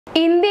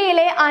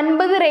ഇന്ത്യയിലെ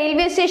 50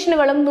 റെയിൽവേ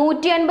സ്റ്റേഷനുകളും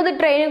 150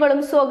 ട്രെയിനുകളും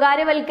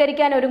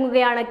സ്വകാര്യവൽക്കരിക്കാൻ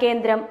ഒരുങ്ങുകയാണ്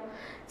കേന്ദ്രം.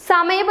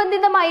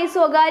 സമയബന്ധിതമായി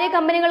സ്വകാര്യ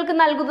കമ്പനികൾക്ക്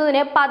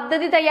നൽകുന്നതിന്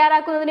പദ്ധതി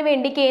തയ്യാറാക്കുന്നതിന്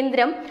വേണ്ടി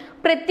കേന്ദ്രം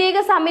പ്രത്യേക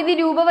സമിതി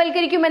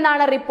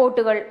രൂപവൽക്കരിക്കുമെന്നാണ്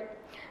റിപ്പോർട്ടുകൾ.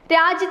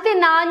 രാജ്യത്തെ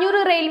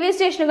 400 റെയിൽവേ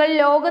സ്റ്റേഷനുകൾ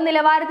ലോക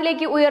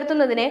നിലവാരത്തിലേക്ക്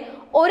ഉയർത്തുന്നതിന്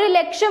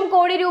 1,00,000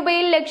 കോടി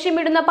രൂപയിൽ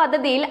ലക്ഷ്യമിടുന്ന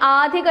പദ്ധതിയിൽ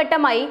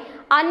ആദ്യഘട്ടമായി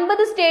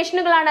 50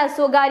 സ്റ്റേഷനുകളാണ്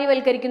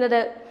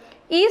സ്വകാര്യവൽക്കരിക്കുന്നത്.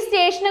 ഈ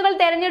സ്റ്റേഷനുകൾ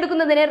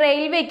തെരഞ്ഞെടുക്കുന്നതിന്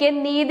റെയിൽവേക്ക്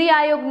നീതി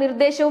ആയോഗ്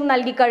നിർദ്ദേശവും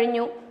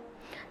നൽകിക്കഴിഞ്ഞു.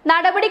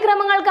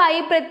 നടപടിക്രമങ്ങൾക്കായി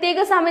പ്രത്യേക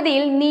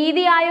സമിതിയിൽ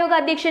നീതി ആയോഗ്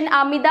അധ്യക്ഷൻ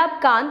Amitabh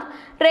Kant,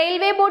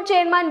 railway board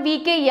chairman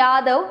VK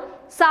Yadav,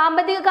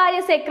 സാമ്പത്തിക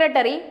കാര്യ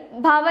സെക്രട്ടറി,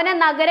 ഭവന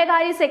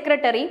നഗരകാര്യ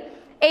സെക്രട്ടറി,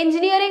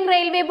 എഞ്ചിനീയറിംഗ്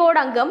റെയിൽവേ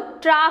ബോർഡ് അംഗം,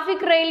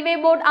 ട്രാഫിക് റെയിൽവേ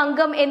ബോർഡ്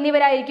അംഗം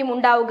എന്നിവരായിരിക്കും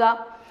ഉണ്ടാവുക.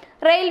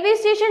 Railway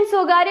station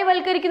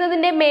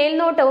സ്വകാര്യവൽക്കരിക്കുന്നതിന്റെ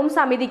മേൽനോട്ടവും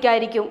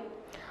സമിതിക്കായിരിക്കും.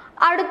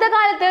 അടുത്ത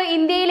കാലത്ത്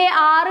ഇന്ത്യയിലെ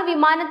 6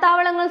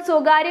 വിമാനത്താവളങ്ങൾ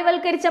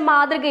സ്വകാര്യവൽക്കരിച്ച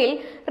മാതൃകയിൽ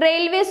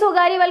റെയിൽവേ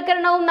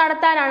സ്വകാര്യവൽക്കരണവും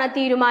നടത്താനാണ്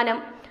തീരുമാനം.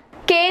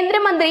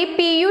 കേന്ദ്രമന്ത്രി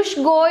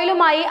പീയൂഷ്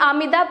ഗോയലുമായി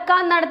അമിതാഭ്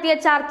കാന്ത് നടത്തിയ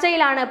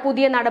ചർച്ചയിലാണ്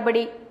പുതിയ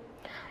നടപടി.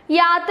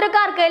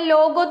 യാത്രക്കാർക്ക്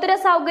ലോകോത്തര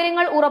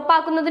സൗകര്യങ്ങൾ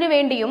ഉറപ്പാക്കുന്നതിനു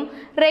വേണ്ടിയും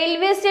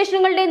റെയിൽവേ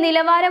സ്റ്റേഷനുകളുടെ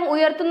നിലവാരം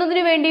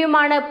ഉയർത്തുന്നതിനു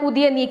വേണ്ടിയുമാണ്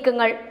പുതിയ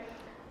നീക്കങ്ങൾ.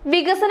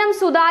 വികസനം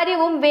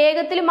സുതാര്യവും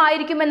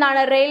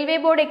വേഗത്തിലുമായിരിക്കുമെന്നാണ് railway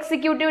board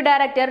executive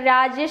director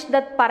Rajesh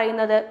Dutt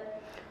പറയുന്നത്.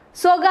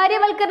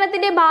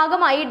 സ്വകാര്യവൽക്കരണത്തിന്റെ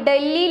ഭാഗമായി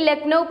ഡൽഹി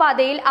ലക്നൌ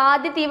പാതയിൽ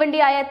ആദ്യ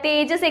തീവണ്ടിയായ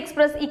തേജസ്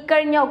എക്സ്പ്രസ്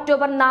ഇക്കഴിഞ്ഞ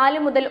ഒക്ടോബർ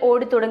 4 മുതൽ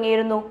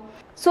ഓടിത്തുടങ്ങിയിരുന്നു.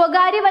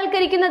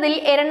 സ്വകാര്യവൽക്കരിക്കുന്നതിൽ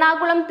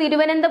എറണാകുളം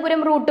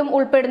തിരുവനന്തപുരം റൂട്ടും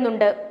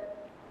ഉൾപ്പെടുന്നുണ്ട്.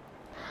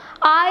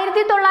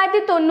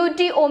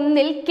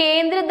 1991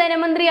 കേന്ദ്ര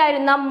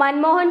ധനമന്ത്രിയായിരുന്ന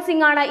മൻമോഹൻ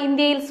സിംഗ് ആണ്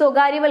ഇന്ത്യയിൽ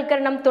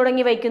സ്വകാര്യവൽക്കരണം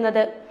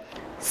തുടങ്ങിവയ്ക്കുന്നത്.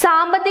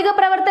 സാമ്പത്തിക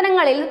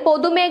പ്രവർത്തനങ്ങളിൽ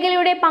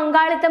പൊതുമേഖലയുടെ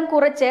പങ്കാളിത്തം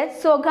കുറച്ച്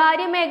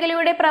സ്വകാര്യ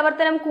മേഖലയുടെ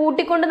പ്രവർത്തനം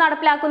കൂട്ടിക്കൊണ്ട്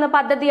നടപ്പിലാക്കുന്ന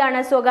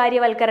പദ്ധതിയാണ്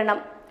സ്വകാര്യവൽക്കരണം.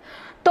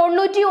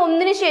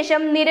 91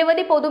 ശേഷം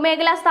നിരവധി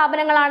പൊതുമേഖലാ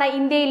സ്ഥാപനങ്ങളാണ്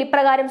ഇന്ത്യയിൽ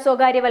ഇപ്രകാരം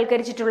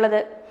സ്വകാര്യവൽക്കരിച്ചിട്ടുള്ളത്.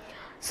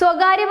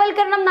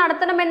 സ്വകാര്യവൽക്കരണം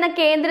നടത്തണമെന്ന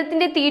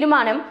കേന്ദ്രത്തിന്റെ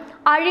തീരുമാനം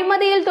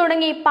അഴിമതിയിൽ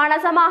തുടങ്ങി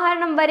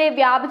പണസമാഹരണം വരെ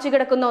വ്യാപിച്ചു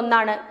കിടക്കുന്ന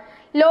ഒന്നാണ്.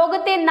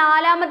 ലോകത്തെ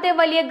 4ാമത്തെ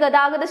വലിയ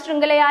ഗതാഗത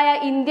ശൃംഖലയായ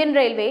ഇന്ത്യൻ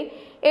റെയിൽവേ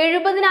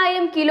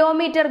 70,000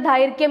 കിലോമീറ്റർ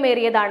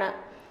ദൈർഘ്യമേറിയതാണ്.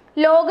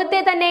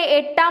 ലോകത്തെ തന്നെ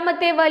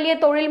 8ാമത്തെ വലിയ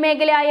തൊഴിൽ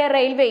മേഖലയായ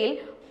റെയിൽവേയിൽ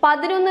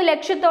 11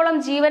 ലക്ഷത്തോളം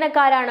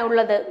ജീവനക്കാരാണ്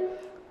ഉള്ളത്.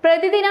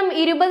 പ്രതിദിനം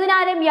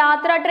 20,000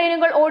 യാത്രാ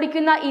ട്രെയിനുകൾ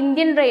ഓടിക്കുന്ന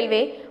ഇന്ത്യൻ റെയിൽവേ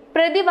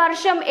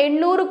പ്രതിവർഷം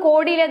 800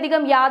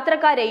 കോടിയിലധികം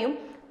യാത്രക്കാരെയും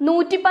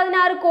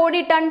 116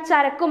 കോടി ടൺ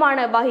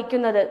ചരക്കുമാണ്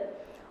വഹിക്കുന്നത്.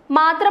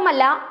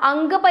 മാത്രമല്ല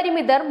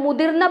അംഗപരിമിതർ,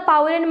 മുതിർന്ന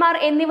പൗരന്മാർ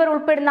എന്നിവർ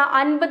ഉൾപ്പെടുന്ന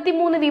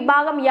 53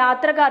 വിഭാഗം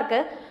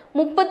യാത്രക്കാർക്ക്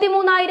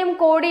 33,000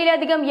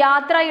 കോടിയിലധികം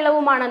യാത്രാ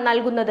ഇളവുമാണ്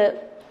നൽകുന്നത്.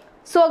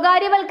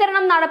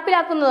 സ്വകാര്യവൽക്കരണം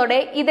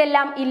നടപ്പിലാക്കുന്നതോടെ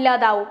ഇതെല്ലാം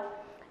ഇല്ലാതാവും.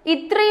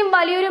 ഇത്രയും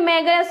വലിയൊരു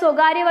മേഖല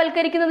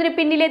സ്വകാര്യവൽക്കരിക്കുന്നതിന്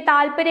പിന്നിലെ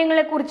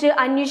താല്പര്യങ്ങളെക്കുറിച്ച്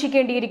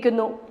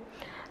അന്വേഷിക്കേണ്ടിയിരിക്കുന്നു.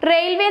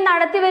 റെയിൽവേ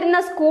നടത്തിവരുന്ന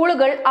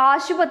സ്കൂളുകൾ,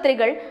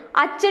 ആശുപത്രികൾ,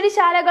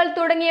 അച്ചടിശാലകൾ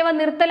തുടങ്ങിയവ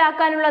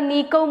നിർത്തലാക്കാനുള്ള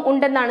നീക്കവും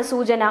ഉണ്ടെന്നാണ്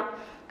സൂചന.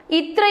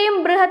 ഇത്രയും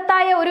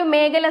ബൃഹത്തായ ഒരു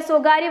മേഖല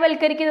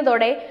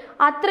സ്വകാര്യവൽക്കരിക്കുന്നതോടെ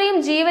അത്രയും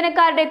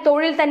ജീവനക്കാരുടെ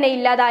തൊഴിൽ തന്നെ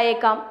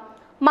ഇല്ലാതായേക്കാം.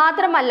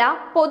 മാത്രമല്ല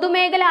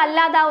പൊതുമേഖല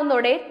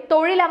അല്ലാതാവുന്നതോടെ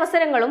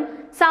തൊഴിലവസരങ്ങളും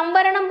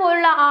സംവരണം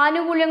പോലുള്ള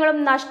ആനുകൂല്യങ്ങളും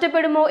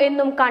നഷ്ടപ്പെടുമോ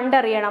എന്നും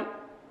കണ്ടറിയണം.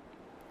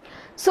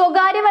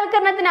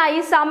 സ്വകാര്യവൽക്കരണത്തിനായി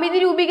സമിതി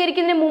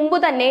രൂപീകരിക്കുന്നതിന് മുമ്പ്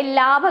തന്നെ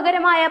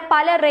ലാഭകരമായ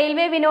പല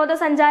റെയിൽവേ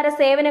വിനോദസഞ്ചാര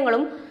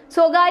സേവനങ്ങളും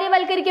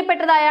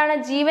സ്വകാര്യവൽക്കരിക്കപ്പെട്ടതായാണ്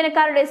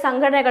ജീവനക്കാരുടെ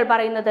സംഘടനകൾ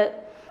പറയുന്നത്.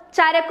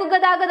 ചരക്കു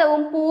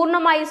ഗതാഗതവും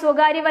പൂർണ്ണമായി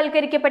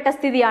സ്വകാര്യവൽക്കരിക്കപ്പെട്ട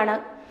സ്ഥിതിയാണ്.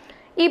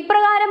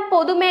 ഇപ്രകാരം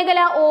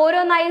പൊതുമേഖല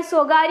ഓരോന്നായി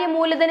സ്വകാര്യ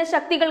മൂലധന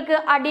ശക്തികൾക്ക്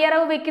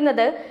അടിയറവ്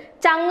വെക്കുന്നത്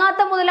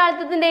ചങ്ങാത്ത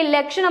മുതലാളിത്തത്തിന്റെ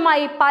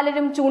ലക്ഷണമായി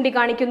പലരും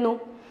ചൂണ്ടിക്കാണിക്കുന്നു.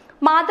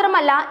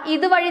 മാത്രമല്ല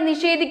ഇതുവഴി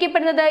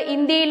നിഷേധിക്കപ്പെടുന്നത്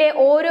ഇന്ത്യയിലെ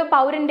ഓരോ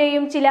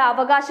പൗരന്റെയും ചില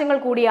അവകാശങ്ങൾ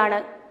കൂടിയാണ്.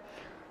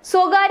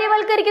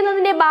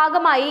 സ്വകാര്യവൽക്കരിക്കുന്നതിന്റെ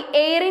ഭാഗമായി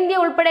എയർ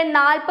ഇന്ത്യ ഉൾപ്പെടെ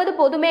 40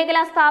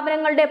 പൊതുമേഖലാ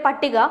സ്ഥാപനങ്ങളുടെ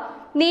പട്ടിക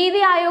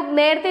നീതി ആയോഗ്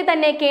നേരത്തെ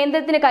തന്നെ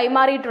കേന്ദ്രത്തിന്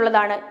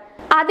കൈമാറിയിട്ടുള്ളതാണ്.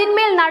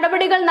 അതിന്മേൽ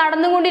നടപടികൾ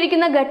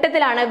നടന്നുകൊണ്ടിരിക്കുന്ന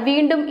ഘട്ടത്തിലാണ്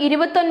വീണ്ടും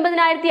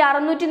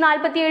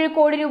 29,647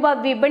 കോടി രൂപ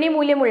വിപണി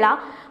മൂല്യമുള്ള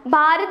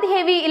ഭാരത്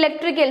ഹെവി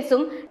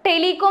ഇലക്ട്രിക്കൽസും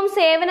ടെലികോം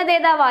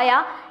സേവനദാതാവായ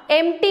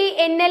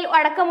MTNL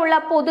അടക്കമുള്ള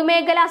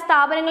പൊതുമേഖലാ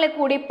സ്ഥാപനങ്ങളെ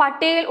കൂടി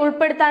പട്ടികയിൽ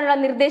ഉൾപ്പെടുത്താനുള്ള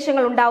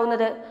നിർദ്ദേശങ്ങൾ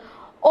ഉണ്ടാവുന്നത്.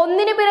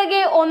 ഒന്നിനു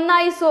പിറകെ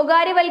ഒന്നായി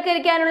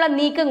സ്വകാര്യവൽക്കരിക്കാനുള്ള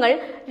നീക്കങ്ങൾ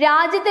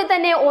രാജ്യത്തെ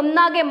തന്നെ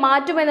ഒന്നാകെ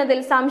മാറ്റുമെന്നതിൽ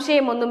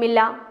സംശയമൊന്നുമില്ല.